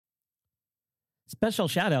Special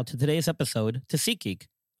shout out to today's episode to SeatGeek.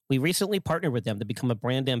 We recently partnered with them to become a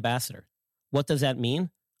brand ambassador. What does that mean?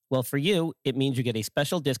 Well, for you, it means you get a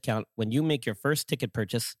special discount when you make your first ticket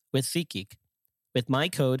purchase with SeatGeek. With my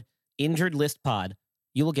code, InjuredListPod,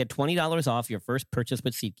 you will get $20 off your first purchase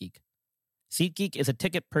with SeatGeek. SeatGeek is a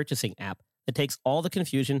ticket purchasing app that takes all the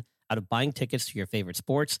confusion out of buying tickets to your favorite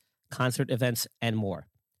sports, concert events, and more.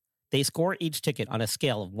 They score each ticket on a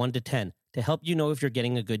scale of 1 to 10 to help you know if you're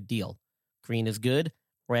getting a good deal. Green is good,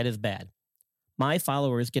 red is bad. My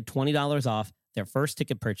followers get $20 off their first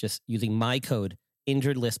ticket purchase using my code,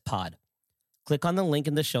 InjuredListPod. Click on the link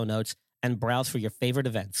in the show notes and browse for your favorite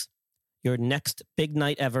events. Your next big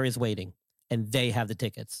night ever is waiting, and they have the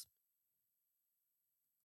tickets.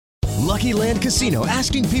 Lucky Land Casino,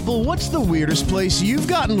 asking people, what's the weirdest place you've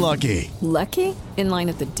gotten lucky? Lucky? In line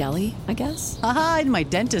at the deli, I guess? Aha, in my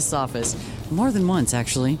dentist's office. More than once,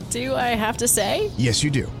 actually. Do I have to say? Yes,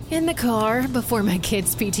 you do. In the car before my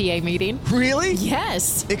kids' PTA meeting. Really?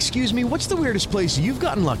 Yes. Excuse me, what's the weirdest place you've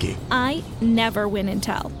gotten lucky? I never win and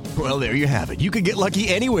tell. Well, there you have it. You can get lucky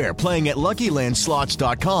anywhere, playing at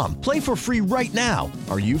LuckyLandSlots.com. Play for free right now.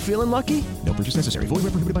 Are you feeling lucky? No purchase necessary. Void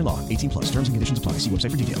where prohibited by law. 18 plus. Terms and conditions apply. See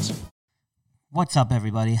website for details. What's up,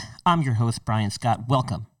 everybody? I'm your host, Brian Scott.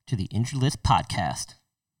 Welcome to the Injured List Podcast.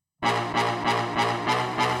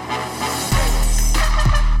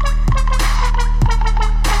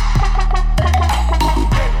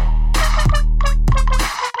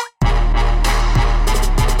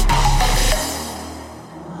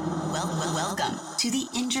 Welcome to the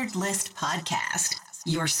Injured List Podcast,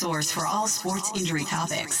 your source for all sports injury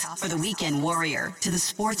topics. For the weekend warrior to the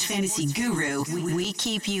sports fantasy guru, we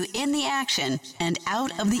keep you in the action and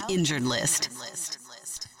out of the injured list.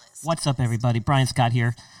 What's up, everybody? Brian Scott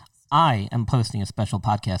here. I am posting a special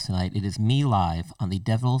podcast tonight. It is me live on the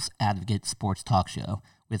Devil's Advocate Sports Talk Show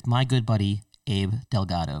with my good buddy Abe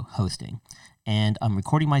Delgado hosting. And I'm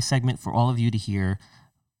recording my segment for all of you to hear,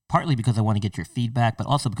 partly because I want to get your feedback, but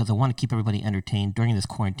also because I want to keep everybody entertained during this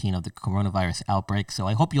quarantine of the coronavirus outbreak. So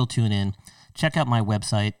I hope you'll tune in. Check out my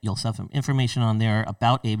website. You'll have some information on there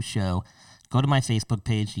about Abe's show. Go to my Facebook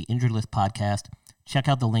page, the Injured List Podcast. Check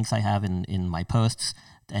out the links I have in my posts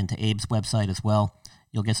and to Abe's website as well.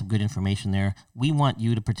 You'll get some good information there. We want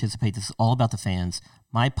you to participate. This is all about the fans.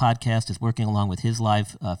 My podcast is working along with his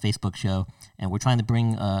live Facebook show, and we're trying to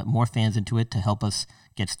bring more fans into it to help us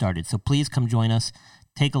get started. So please come join us.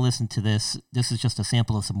 Take a listen to this. This is just a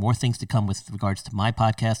sample of some more things to come with regards to my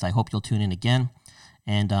podcast. I hope you'll tune in again.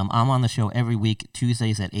 And I'm on the show every week,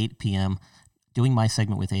 Tuesdays at 8 p.m., doing my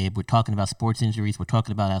segment with Abe. We're talking about sports injuries. We're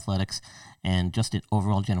talking about athletics and just in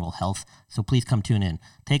overall general health. So please come tune in.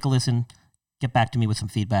 Take a listen. Get back to me with some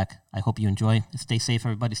feedback. I hope you enjoy. Stay safe,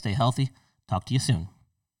 everybody. Stay healthy. Talk to you soon.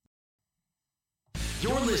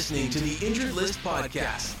 You're listening to the Injured List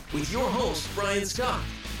Podcast with your host, Brian Scott,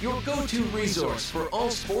 your go-to resource for all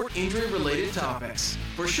sport injury-related topics.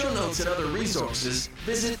 For show notes and other resources,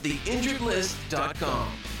 visit theinjuredlist.com.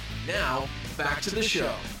 Now, back to the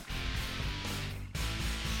show.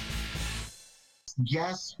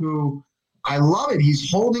 Guess who? I love it.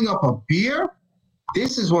 He's holding up a beer.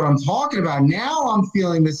 This is what I'm talking about. Now I'm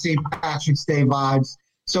feeling the St. Patrick's Day vibes.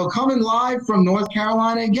 So coming live from North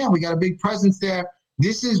Carolina again, we got a big presence there.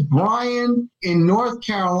 This is Brian in North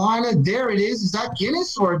Carolina. There it is. Is that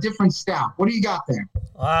Guinness or a different stout? What do you got there?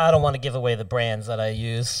 I don't want to give away the brands that I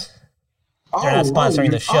use. They're not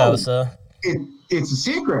sponsoring the show, so. It's a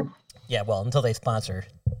secret. Yeah, well, until they sponsor,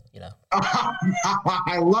 you know.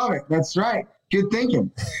 I love it. That's right. Good thinking.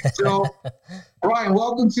 So, Brian,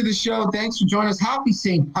 welcome to the show. Thanks for joining us. Happy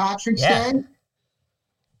St. Patrick's Day.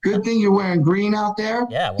 Good thing you're wearing green out there.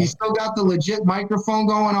 Yeah. Well, you still got the legit microphone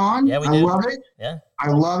going on. Yeah, we do. I love it. Yeah.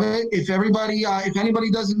 I love it. If anybody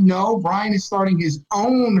doesn't know, Brian is starting his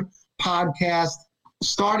own podcast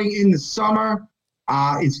starting in the summer.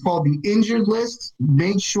 It's called The Injured List.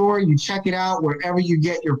 Make sure you check it out wherever you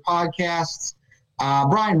get your podcasts.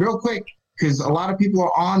 Brian, real quick, because a lot of people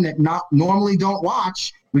are on that normally don't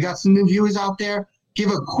watch. We got some new viewers out there. Give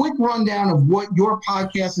a quick rundown of what your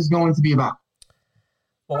podcast is going to be about.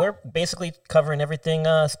 Well, we're basically covering everything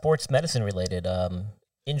sports medicine related.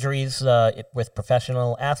 Injuries with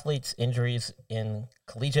professional athletes, injuries in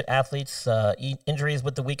collegiate athletes, injuries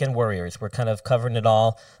with the weekend warriors. We're kind of covering it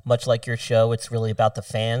all. Much like your show, it's really about the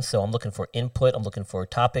fans. So I'm looking for input. I'm looking for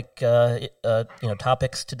topics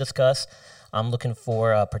to discuss. I'm looking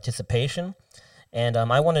for participation, and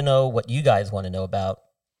I want to know what you guys want to know about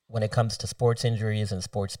when it comes to sports injuries and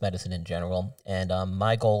sports medicine in general. And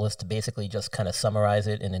my goal is to basically just kind of summarize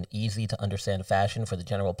it in an easy to understand fashion for the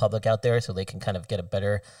general public out there so they can kind of get a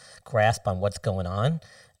better grasp on what's going on.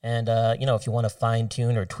 And, if you want to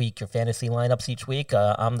fine-tune or tweak your fantasy lineups each week,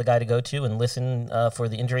 I'm the guy to go to and listen for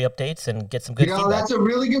the injury updates and get some good feedback. That's a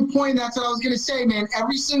really good point. That's what I was going to say, man.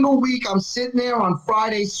 Every single week I'm sitting there on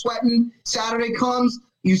Friday sweating. Saturday comes,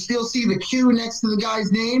 you still see the Q next to the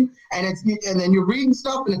guy's name, and then you're reading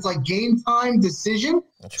stuff, and it's like game time decision.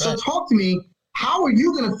 That's right. So talk to me. How are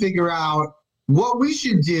you going to figure out what we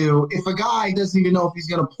should do if a guy doesn't even know if he's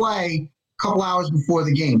going to play couple hours before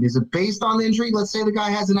the game? Is it based on the injury? Let's say the guy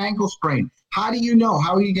has an ankle sprain. How do you know?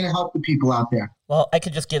 How are you going to help the people out there? Well, I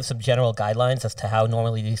could just give some general guidelines as to how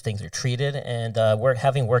normally these things are treated. And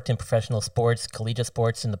having worked in professional sports, collegiate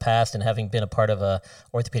sports in the past, and having been a part of a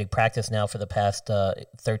orthopedic practice now for the past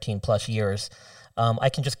 13 plus years, I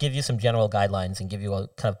can just give you some general guidelines and give you a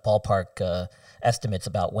kind of ballpark estimates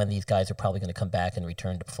about when these guys are probably going to come back and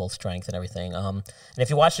return to full strength and everything. And if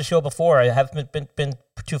you watched the show before, I haven't been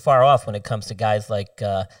too far off when it comes to guys like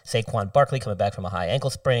Saquon Barkley coming back from a high ankle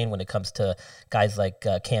sprain, when it comes to guys like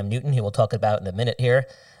Cam Newton, who we'll talk about in a minute here,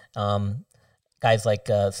 guys like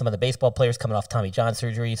some of the baseball players coming off Tommy John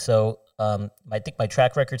surgery. So I think my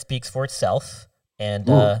track record speaks for itself. And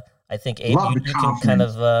I think, Abe, you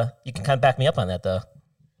can kind of back me up on that, though.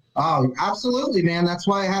 Oh, absolutely, man. That's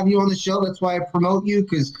why I have you on the show. That's why I promote you,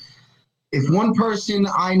 because if one person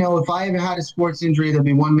I know, if I ever had a sports injury, there'd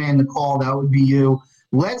be one man to call. That would be you.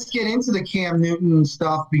 Let's get into the Cam Newton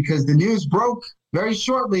stuff, because the news broke very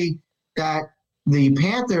shortly that the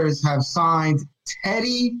Panthers have signed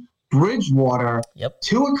Teddy Bridgewater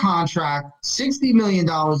to a contract, $60 million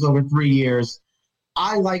over 3 years.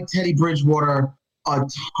 I like Teddy Bridgewater a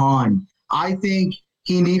ton. I think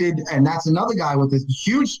he needed, and that's another guy with this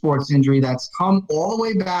huge sports injury that's come all the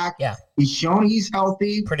way back. Yeah. He's shown he's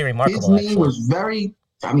healthy. Pretty remarkable. His knee was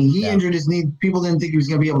he injured his knee. People didn't think he was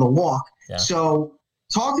going to be able to walk. Yeah. So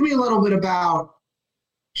talk to me a little bit about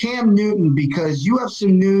Cam Newton, because you have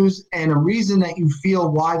some news and a reason that you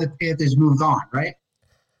feel why the Panthers moved on, right?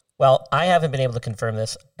 Well, I haven't been able to confirm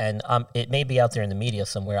this, and it may be out there in the media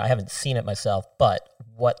somewhere. I haven't seen it myself, but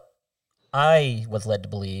what I was led to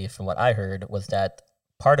believe from what I heard was that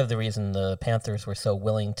part of the reason the Panthers were so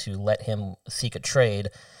willing to let him seek a trade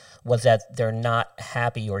was that they're not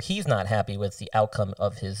happy, or he's not happy with the outcome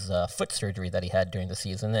of his foot surgery that he had during the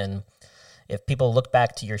season. And if people look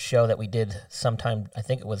back to your show that we did sometime, I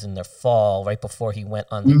think it was in the fall, right before he went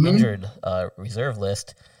on the injured reserve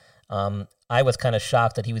list, I was kind of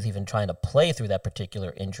shocked that he was even trying to play through that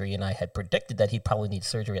particular injury, and I had predicted that he'd probably need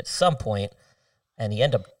surgery at some point, and he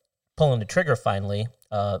ended up pulling the trigger finally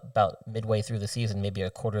about midway through the season, maybe a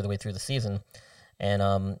quarter of the way through the season.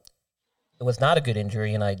 And it was not a good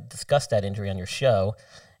injury, and I discussed that injury on your show.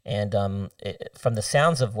 And from the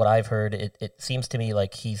sounds of what I've heard, it seems to me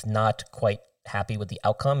like he's not quite happy with the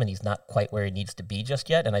outcome, and he's not quite where he needs to be just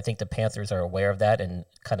yet. And I think the Panthers are aware of that and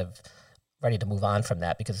kind of ready to move on from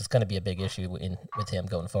that, because it's going to be a big issue with him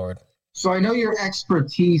going forward. So I know your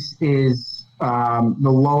expertise is the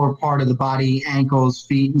lower part of the body, ankles,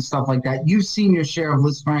 feet, and stuff like that. You've seen your share of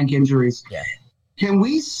Lisfranc injuries. Yeah. Can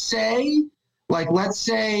we say, like, let's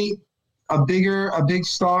say a big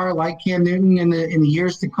star like Cam Newton in the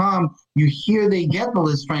years to come, you hear they get the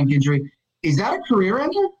Lisfranc injury, is that a career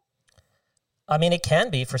ender? I mean, it can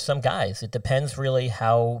be for some guys. It depends really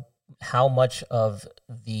how much of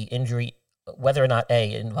the injury, whether or not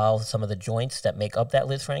it involves some of the joints that make up that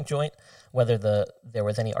Lisfranc joint, whether there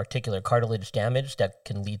was any articular cartilage damage that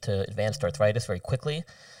can lead to advanced arthritis very quickly,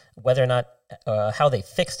 whether or not how they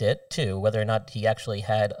fixed it too, whether or not he actually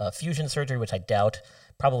had a fusion surgery, which I doubt,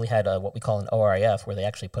 probably had what we call an ORIF, where they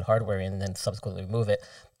actually put hardware in and then subsequently remove it.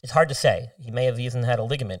 It's hard to say. He may have even had a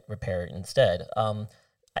ligament repair instead.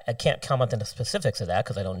 I can't comment on the specifics of that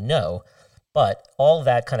because I don't know, but all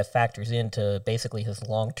that kind of factors into basically his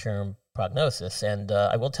long-term prognosis. And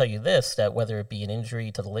I will tell you this, that whether it be an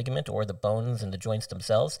injury to the ligament or the bones and the joints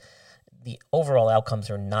themselves, the overall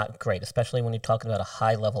outcomes are not great, especially when you're talking about a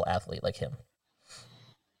high-level athlete like him.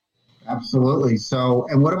 Absolutely. So,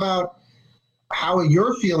 and what about, how are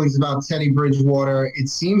your feelings about Teddy Bridgewater? It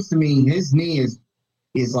seems to me his knee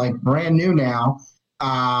is like brand new now.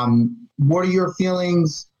 What are your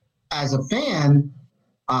feelings as a fan?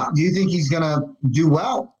 Do you think he's going to do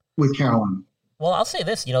well with Carolina? Well, I'll say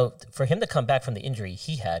this, for him to come back from the injury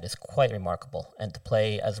he had is quite remarkable, and to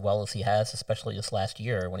play as well as he has, especially this last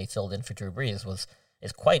year when he filled in for Drew Brees,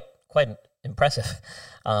 is quite impressive.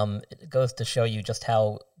 It goes to show you just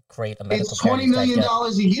how great a medical. It's $20 million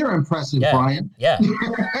a year impressive, yeah, Brian. Yeah,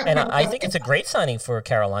 and I think it's a great signing for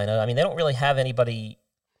Carolina. I mean, they don't really have anybody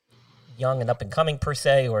young and up and coming per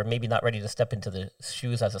se, or maybe not ready to step into the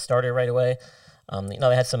shoes as a starter right away.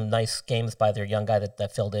 They had some nice games by their young guy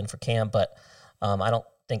that filled in for Cam, but I don't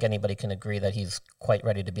think anybody can agree that he's quite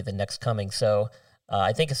ready to be the next coming. So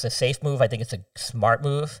I think it's a safe move. I think it's a smart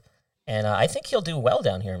move. And I think he'll do well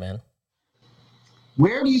down here, man.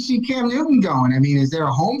 Where do you see Cam Newton going? I mean, is there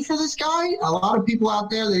a home for this guy? A lot of people out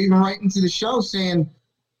there, they're even writing to the show saying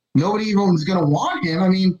nobody even is going to want him. I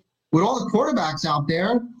mean, with all the quarterbacks out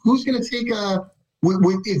there, who's going to take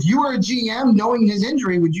if you were a GM knowing his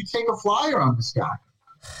injury, would you take a flyer on this guy?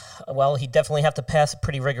 Well, he'd definitely have to pass a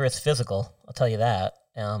pretty rigorous physical, I'll tell you that.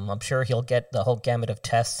 I'm sure he'll get the whole gamut of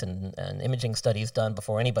tests and imaging studies done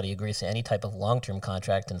before anybody agrees to any type of long-term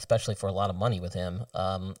contract, and especially for a lot of money with him.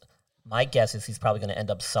 My guess is he's probably going to end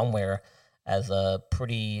up somewhere as a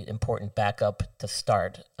pretty important backup to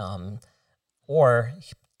start, or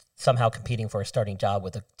somehow competing for a starting job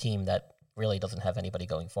with a team that really doesn't have anybody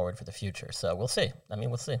going forward for the future. So we'll see. I mean,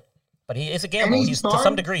 we'll see. But he is a gamble. To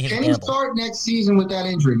some degree, he's a gamble. Can he start next season with that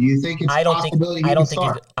injury? Do you think it's a possibility he can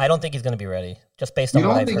start? I don't think he's going to be ready, just based on what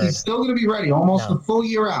I've heard. You don't think he's still going to be ready, almost a full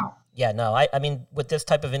year out? Yeah, no. I mean, with this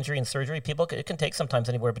type of injury and surgery, it can take sometimes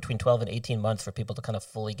anywhere between 12 and 18 months for people to kind of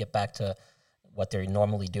fully get back to what they're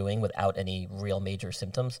normally doing without any real major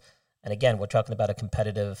symptoms. And again, we're talking about a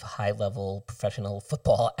competitive, high-level professional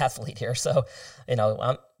football athlete here. So,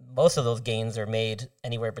 most of those gains are made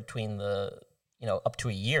anywhere between up to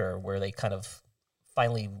a year, where they kind of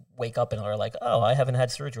finally wake up and are like, oh, I haven't had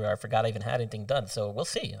surgery, or I forgot I even had anything done. So we'll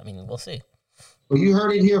see. I mean, we'll see. Well, you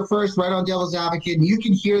heard it here first, right on Devil's Advocate, and you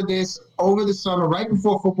can hear this over the summer, right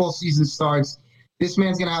before football season starts. This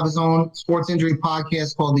man's going to have his own sports injury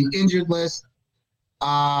podcast called The Injured List.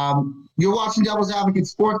 You're watching Devil's Advocate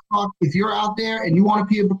Sports Talk. If you're out there and you want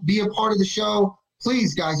to be a part of the show,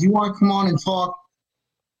 please, guys, you want to come on and talk,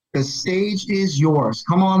 the stage is yours.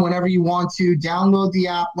 Come on whenever you want to. Download the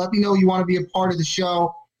app. Let me know you want to be a part of the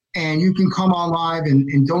show, and you can come on live,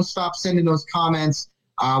 and don't stop sending those comments.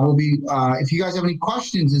 If you guys have any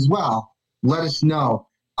questions as well, let us know.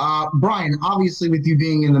 Brian, obviously with you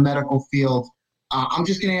being in the medical field, I'm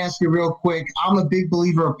just going to ask you real quick. I'm a big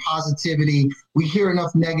believer of positivity. We hear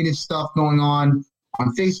enough negative stuff going on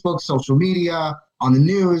Facebook, social media, on the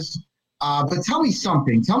news. But tell me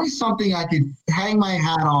something. Tell me something I could hang my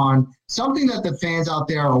hat on, something that the fans out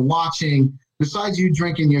there are watching, besides you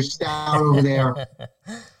drinking your stout over there.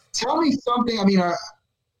 Tell me something. I mean,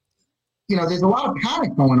 there's a lot of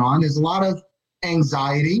panic going on. There's a lot of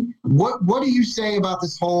anxiety. What do you say about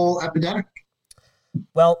this whole epidemic?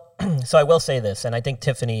 Well, so I will say this, and I think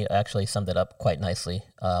Tiffany actually summed it up quite nicely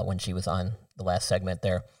when she was on the last segment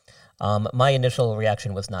there. My initial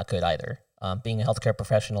reaction was not good either. Being a healthcare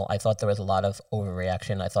professional, I thought there was a lot of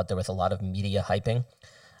overreaction. I thought there was a lot of media hyping,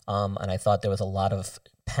 and I thought there was a lot of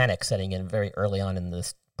panic setting in very early on in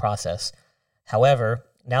this process. However,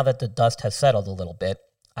 now that the dust has settled a little bit,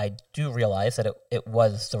 I do realize that it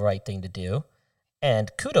was the right thing to do. And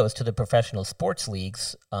kudos to the professional sports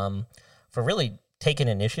leagues for really taking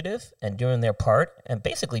initiative and doing their part, and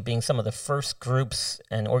basically being some of the first groups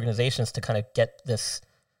and organizations to kind of get this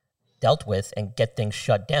dealt with and get things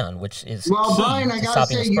shut down, which is well, key Brian, I to gotta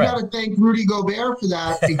say, you gotta thank Rudy Gobert for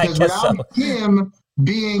that, because without him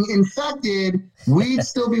being infected, we'd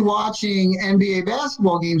still be watching NBA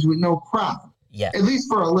basketball games with no crowd. Yeah, at least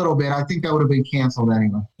for a little bit. I think that would have been canceled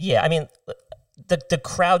anyway. Yeah, I mean, the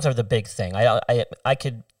crowds are the big thing. I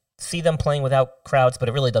could see them playing without crowds, but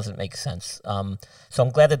it really doesn't make sense. So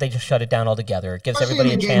I'm glad that they just shut it down altogether. It gives everybody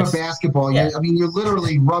a chance. Especially in a game of basketball, yeah. You're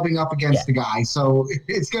literally rubbing up against the guy, so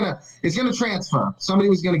it's gonna transfer. Somebody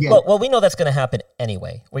was gonna get it. Well, we know that's gonna happen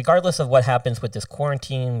anyway, regardless of what happens with this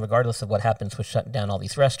quarantine, regardless of what happens with shutting down all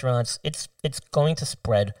these restaurants. It's going to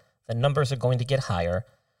spread. The numbers are going to get higher.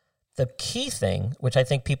 The key thing, which I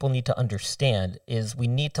think people need to understand, is we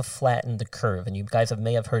need to flatten the curve. And you guys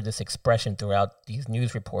may have heard this expression throughout these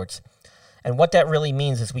news reports. And what that really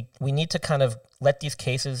means is we need to kind of let these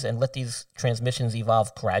cases and let these transmissions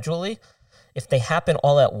evolve gradually. If they happen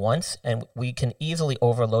all at once, and we can easily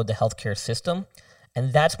overload the healthcare system,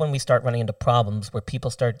 and that's when we start running into problems where people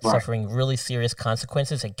start suffering really serious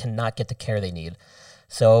consequences and cannot get the care they need.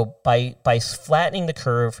 So by flattening the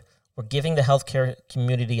curve, we're giving the healthcare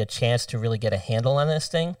community a chance to really get a handle on this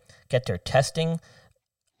thing, get their testing,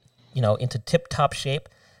 into tip-top shape,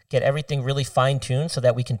 get everything really fine-tuned so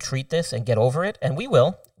that we can treat this and get over it. And we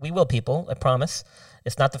will, people, I promise.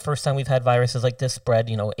 It's not the first time we've had viruses like this spread.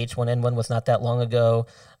 H1N1 was not that long ago,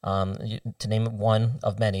 to name one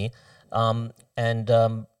of many. And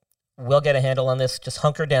we'll get a handle on this. Just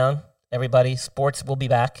hunker down, everybody. Sports will be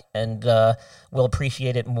back, and we'll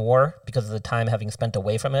appreciate it more because of the time having spent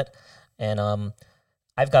away from it. And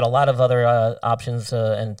I've got a lot of other options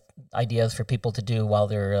and ideas for people to do while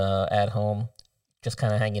they're at home. just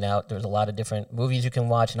kind of hanging out. There's a lot of different movies you can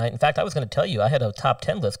watch. And in fact, I was going to tell you, I had a top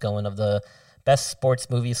 10 list going of the best sports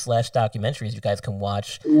movies / documentaries you guys can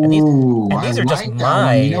watch. And these are just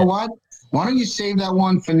my... You know what? Why don't you save that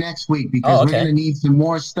one for next week? Because we're going to need some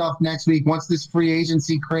more stuff next week. Once this free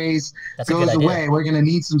agency craze goes away, we're going to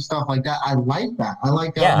need some stuff like that. I like that.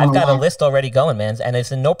 Yeah, I've got a list already going, man. And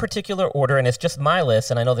it's in no particular order, and it's just my list.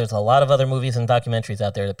 And I know there's a lot of other movies and documentaries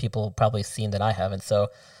out there that people have probably seen that I haven't. So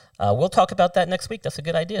we'll talk about that next week. That's a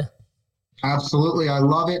good idea. Absolutely. I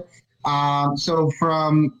love it. So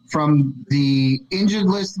from the injured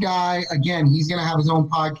list guy, again, he's going to have his own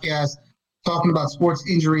podcast talking about sports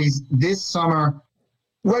injuries this summer,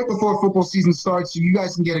 right before football season starts, so you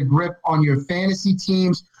guys can get a grip on your fantasy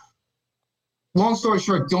teams. Long story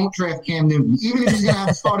short, don't draft Cam Newton. Even if he's going to have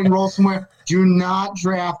a starting role somewhere, do not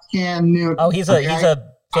draft Cam Newton. Oh, he's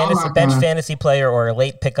a bench fantasy player or a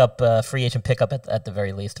late pickup, free agent pickup at the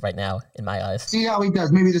very least right now, in my eyes. See how he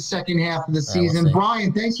does, maybe the second half of the season. We'll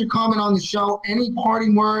Brian, thanks for coming on the show. Any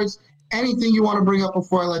parting words, anything you want to bring up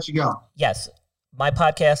before I let you go? Yes. My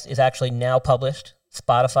podcast is actually now published.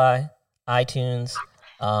 Spotify, iTunes,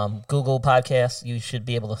 Google Podcasts. You should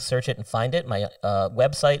be able to search it and find it. My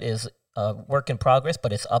website is a work in progress,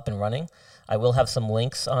 but it's up and running. I will have some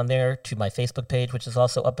links on there to my Facebook page, which is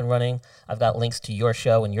also up and running. I've got links to your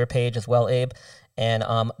show and your page as well, Abe. And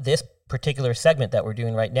this particular segment that we're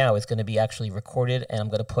doing right now is going to be actually recorded, and I'm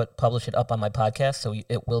going to publish it up on my podcast, so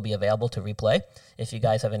it will be available to replay. If you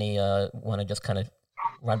guys have any want to just kind of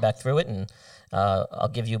run back through it, and I'll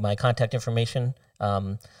give you my contact information.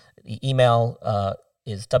 The email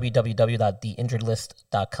is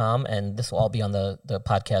www.theinjuredlist.com, and this will all be on the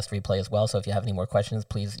podcast replay as well. So if you have any more questions,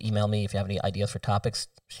 please email me. If you have any ideas for topics,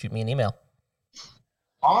 shoot me an email.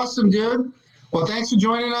 Awesome, dude. Well, thanks for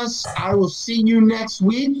joining us. I will see you next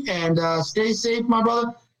week, and stay safe, my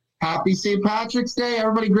brother. Happy St. Patrick's Day.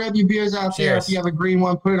 Everybody grab your beers out there. If you have a green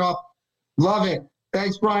one, put it up. Love it.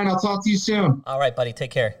 Thanks, Brian. I'll talk to you soon. All right, buddy.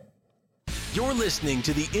 Take care. You're listening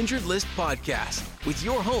to the Injured List Podcast with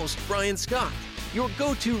your host, Brian Scott, your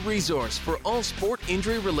go-to resource for all sport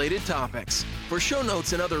injury-related topics. For show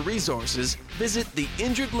notes and other resources, visit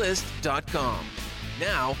theinjuredlist.com.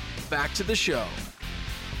 Now, back to the show.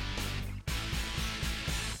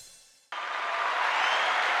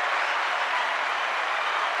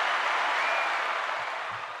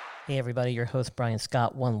 Hey, everybody. Your host, Brian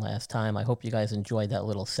Scott, one last time. I hope you guys enjoyed that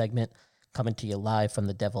little segment coming to you live from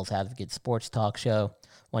the Devil's Advocate Sports Talk Show.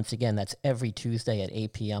 Once again, that's every Tuesday at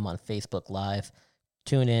 8 p.m. on Facebook Live.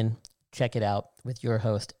 Tune in, check it out with your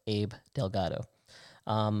host, Abe Delgado.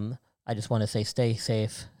 I just want to say stay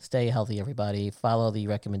safe, stay healthy, everybody. Follow the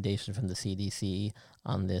recommendation from the CDC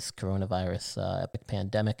on this coronavirus epic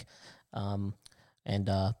pandemic. And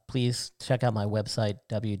please check out my website,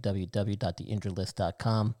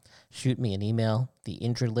 www.theinjuredlist.com. Shoot me an email,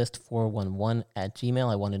 theinjuredlist411@gmail.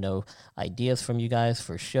 I want to know ideas from you guys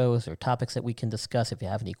for shows or topics that we can discuss. If you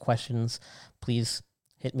have any questions, please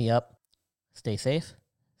hit me up. Stay safe,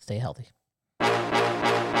 stay healthy.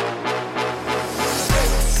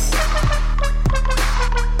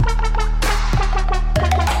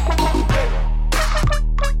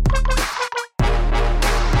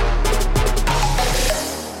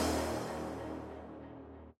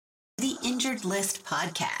 Injured List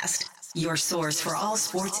Podcast, your source for all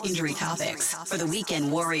sports injury topics. For the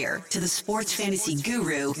weekend warrior to the sports fantasy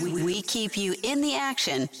guru, we keep you in the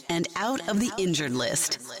action and out of the injured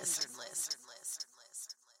list.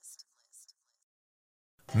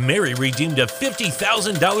 Mary redeemed a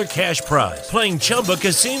 $50,000 cash prize playing Chumba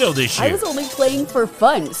Casino this year. I was only playing for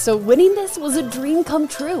fun, so winning this was a dream come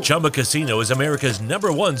true. Chumba Casino is America's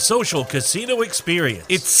 #1 social casino experience.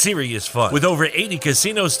 It's serious fun. With over 80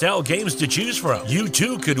 casino-style games to choose from, you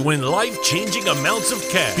too could win life-changing amounts of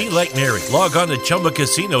cash. Be like Mary. Log on to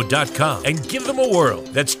ChumbaCasino.com and give them a whirl.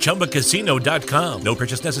 That's ChumbaCasino.com. No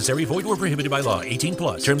purchase necessary. Void or prohibited by law.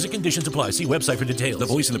 18+. Terms and conditions apply. See website for details. The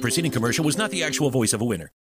voice in the preceding commercial was not the actual voice of a winner.